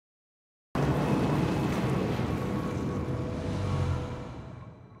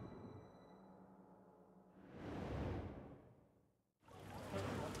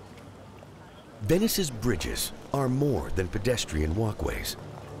Venice's bridges are more than pedestrian walkways.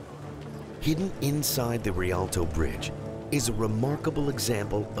 Hidden inside the Rialto Bridge is a remarkable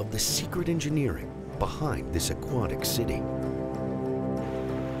example of the secret engineering behind this aquatic city.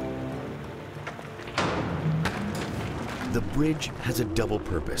 The bridge has a double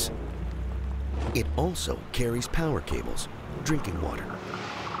purpose. It also carries power cables, drinking water,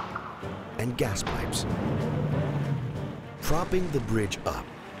 and gas pipes. Propping the bridge up,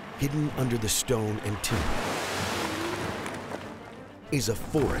 hidden under the stone and timber, is a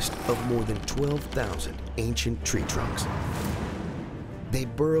forest of more than 12,000 ancient tree trunks. They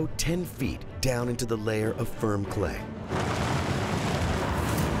burrow 10 feet down into the layer of firm clay.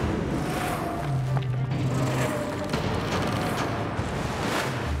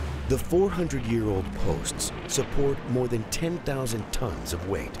 The 400-year-old posts support more than 10,000 tons of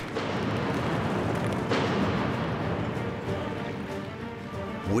weight.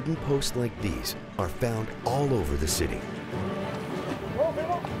 Wooden posts like these are found all over the city.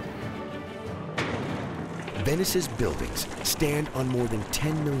 Venice's buildings stand on more than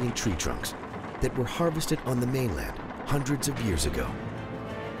 10 million tree trunks that were harvested on the mainland hundreds of years ago.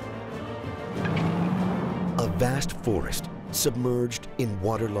 A vast forest submerged in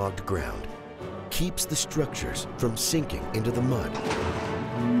waterlogged ground keeps the structures from sinking into the mud.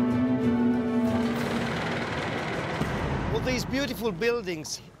 Well, these beautiful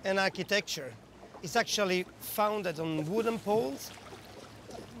buildings and architecture is actually founded on wooden poles.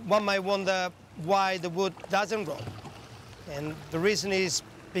 One might wonder why the wood doesn't rot. And the reason is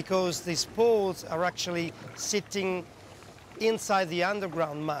because these poles are actually sitting inside the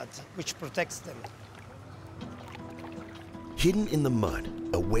underground mud, which protects them. Hidden in the mud,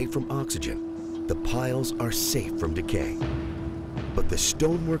 away from oxygen, the piles are safe from decay. But the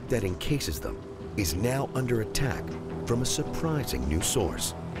stonework that encases them is now under attack from a surprising new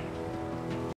source.